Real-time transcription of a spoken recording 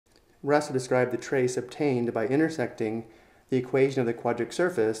We're asked to describe the trace obtained by intersecting the equation of the quadric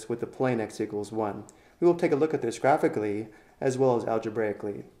surface with the plane x equals 1. We will take a look at this graphically as well as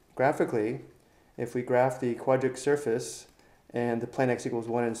algebraically. Graphically, if we graph the quadric surface and the plane x equals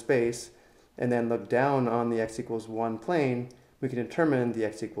 1 in space, and then look down on the x equals 1 plane, we can determine the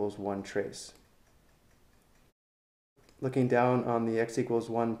x equals 1 trace. Looking down on the x equals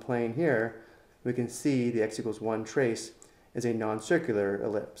 1 plane here, we can see the x equals 1 trace is a non-circular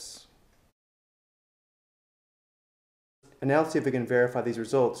ellipse. And now let's see if we can verify these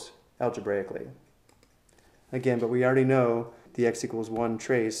results algebraically. Again, but we already know the x equals 1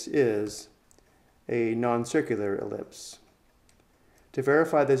 trace is a non-circular ellipse. To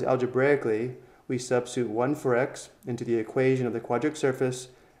verify this algebraically, we substitute 1 for x into the equation of the quadric surface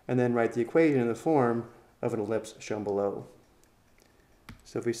and then write the equation in the form of an ellipse shown below.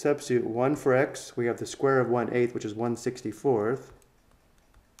 So if we substitute 1 for x, we have the square of 1/8, which is 1/64th,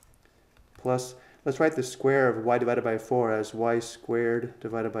 plus, let's write the square of y divided by 4 as y squared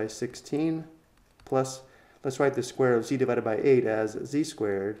divided by 16, plus, let's write the square of z divided by 8 as z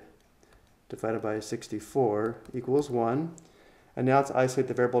squared divided by 64 equals 1. And now let's isolate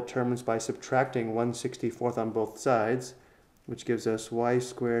the variable terms by subtracting 1/64th on both sides, which gives us y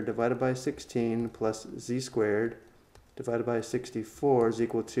squared divided by 16 plus z squared divided by 64 is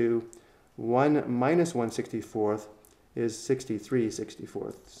equal to 1 minus 1/64th is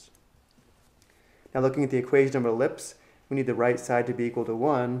 63/64. Now looking at the equation of an ellipse, we need the right side to be equal to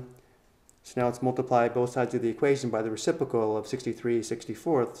 1. So now let's multiply both sides of the equation by the reciprocal of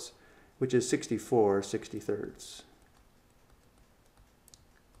 63/64, which is 64/63.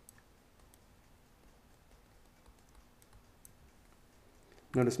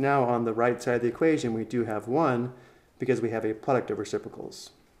 Notice now on the right side of the equation we do have 1 because we have a product of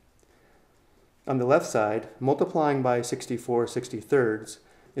reciprocals. On the left side, multiplying by 64/63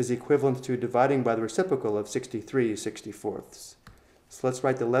 is equivalent to dividing by the reciprocal of 63/64. So let's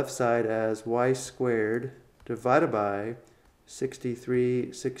write the left side as y squared divided by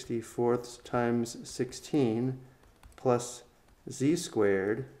 63/64 times 16 plus z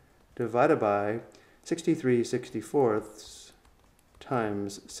squared divided by 63/64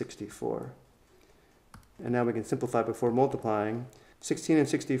 times 64. And now we can simplify before multiplying. 16 and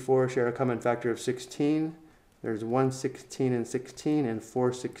 64 share a common factor of 16. There's 1 16 in 16 and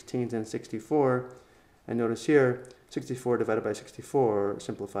 4 16s in 64. And notice here, 64 divided by 64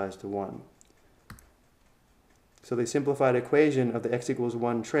 simplifies to 1. So the simplified equation of the x equals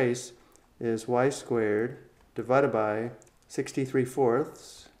 1 trace is y squared divided by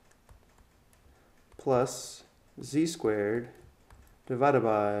 63/4 plus z squared divided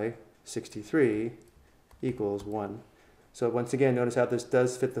by 63 equals 1. So once again, notice how this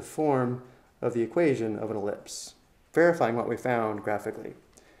does fit the form of the equation of an ellipse, verifying what we found graphically.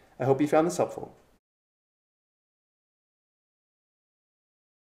 I hope you found this helpful.